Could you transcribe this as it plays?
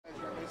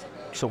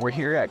So we're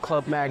here at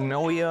Club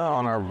Magnolia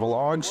on our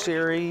vlog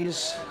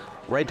series,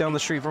 right down the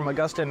street from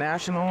Augusta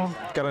National.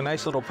 Got a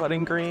nice little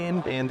putting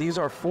green, and these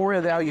are 4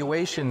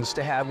 evaluations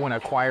to have when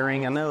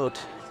acquiring a note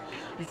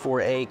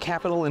for a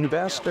capital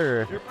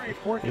investor.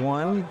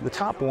 The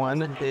top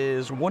one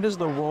is, what is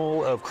the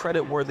role of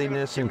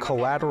creditworthiness and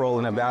collateral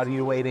in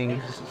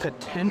evaluating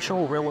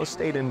potential real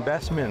estate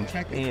investment?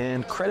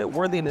 And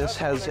creditworthiness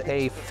has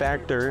a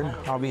factor,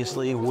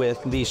 obviously,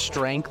 with the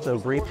strength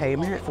of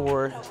repayment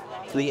for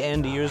the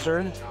end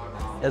user,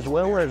 as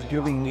well as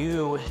giving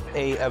you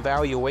a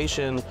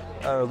evaluation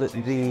of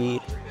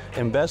the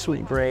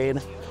investment grade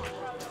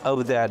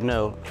of that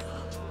note.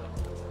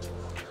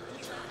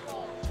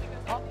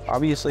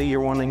 Obviously, you're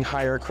wanting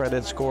higher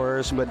credit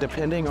scores, but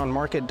depending on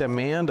market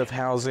demand of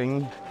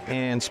housing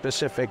and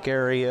specific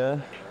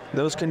area,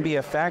 those can be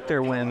a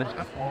factor when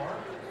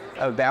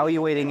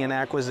evaluating an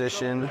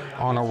acquisition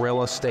on a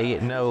real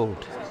estate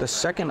note. The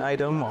second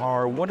item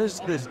are, what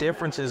is the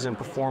differences in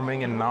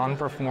performing and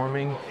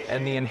non-performing,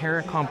 and the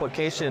inherent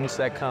complications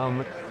that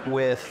come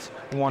with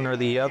one or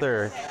the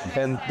other.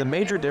 And the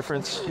major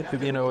difference,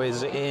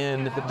 is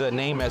in the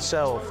name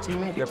itself.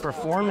 The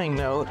performing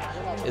note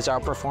is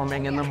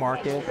outperforming in the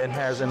market and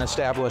has an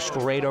established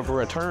rate of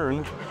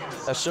return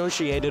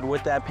associated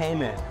with that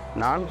payment.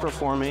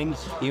 Non-performing,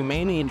 you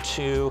may need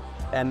to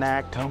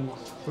enact a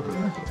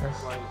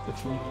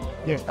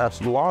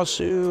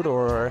lawsuit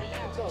or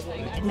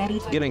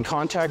get in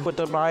contact with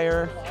the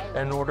buyer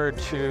in order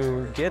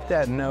to get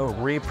that note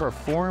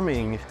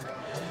reperforming,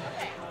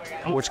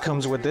 which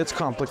comes with its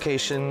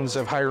complications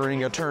of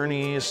hiring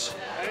attorneys,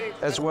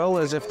 as well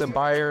as if the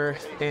buyer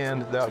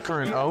and the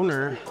current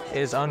owner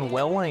is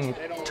unwilling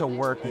to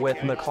work with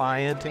the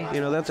client.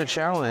 That's a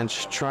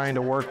challenge, trying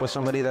to work with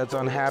somebody that's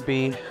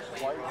unhappy.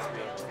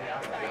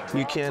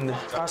 You can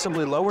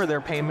possibly lower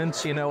their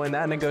payments, in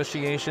that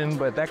negotiation,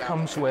 but that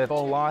comes with a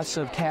loss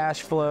of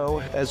cash flow,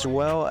 as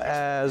well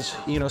as,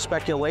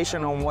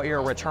 speculation on what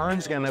your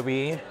return's gonna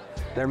be.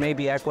 There may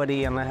be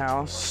equity in the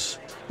house,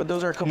 but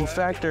those are a couple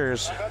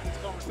factors.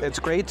 It's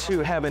great to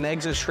have an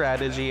exit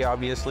strategy,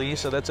 obviously,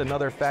 so that's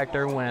another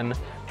factor when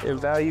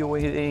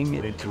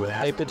evaluating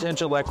a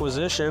potential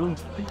acquisition.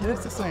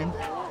 It's the same.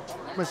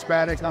 I'm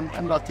Hispanic, I'm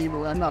not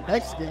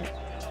Mexican.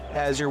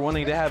 As you're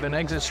wanting to have an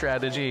exit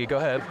strategy, go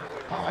ahead.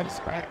 I'm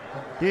Hispanic.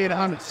 Yeah,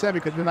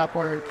 107 because they're not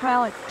part of it.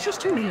 Well, it's just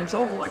 2 years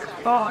old.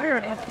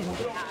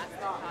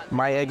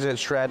 My exit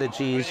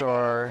strategies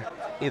are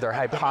either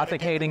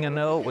hypothecating a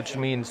note, which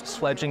means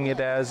pledging it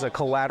as a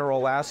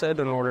collateral asset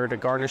in order to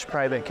garnish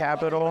private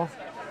capital.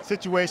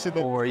 Situation.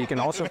 Or you can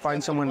also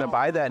find someone to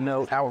buy that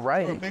note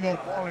outright,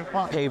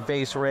 pay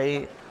base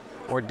rate,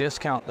 or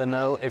discount the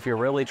note if you're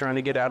really trying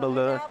to get out of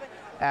the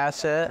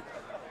asset.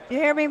 You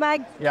hear me,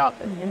 Mike? Yeah.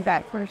 In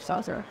back first,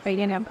 also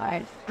fading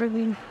empire.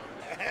 Really.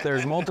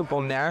 There's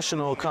multiple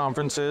national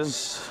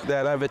conferences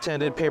that I've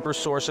attended: Paper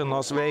Source in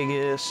Las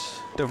Vegas,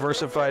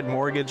 Diversified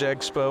Mortgage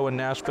Expo in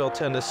Nashville,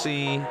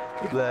 Tennessee,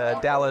 the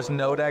Dallas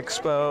Note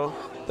Expo.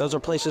 Those are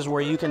places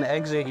where you can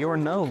exit your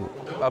note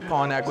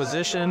upon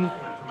acquisition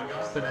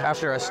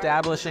after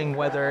establishing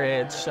whether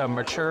it's a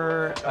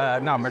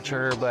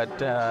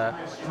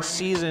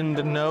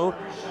seasoned note,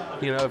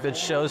 if it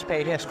shows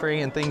pay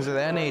history and things of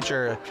that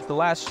nature. The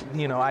last,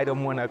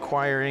 item when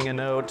acquiring a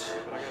note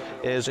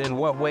is in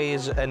what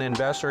ways an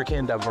investor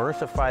can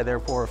diversify their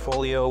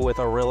portfolio with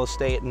a real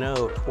estate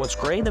note. What's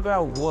great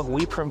about what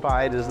we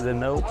provide is the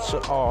notes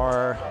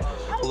are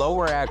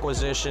lower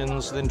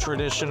acquisitions than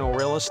traditional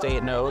real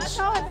estate notes,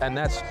 and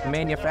that's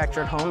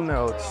manufactured home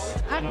notes.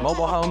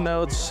 Mobile home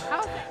notes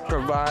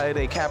provide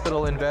a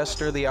capital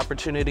investor the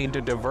opportunity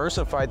to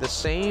diversify the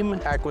same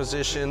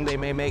acquisition they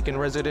may make in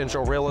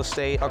residential real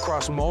estate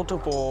across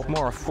multiple,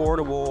 more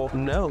affordable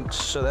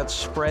notes. So that's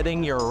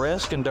spreading your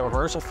risk and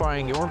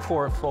diversifying your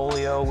portfolio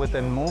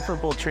within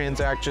multiple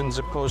transactions,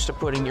 opposed to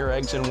putting your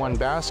eggs in one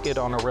basket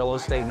on a real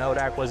estate note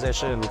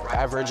acquisition.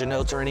 Average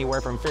notes are anywhere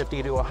from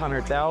 50 to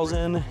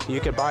 100,000. You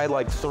could buy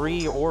like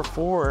 3 or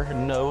 4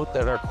 notes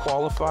that are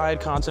qualified,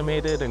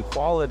 consummated, and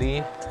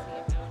quality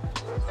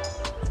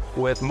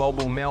with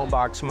mobile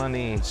mailbox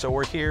money. So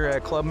we're here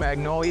at Club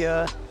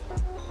Magnolia,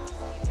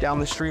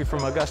 down the street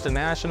from Augusta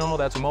National.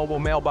 That's mobile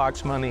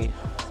mailbox money.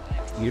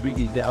 You bring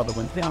down the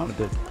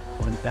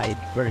one day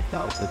very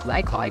thousand.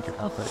 Like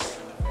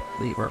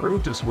We'll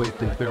just wait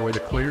the fairway to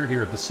clear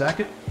here at the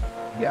second.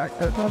 Yeah,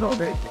 that's not all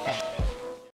day.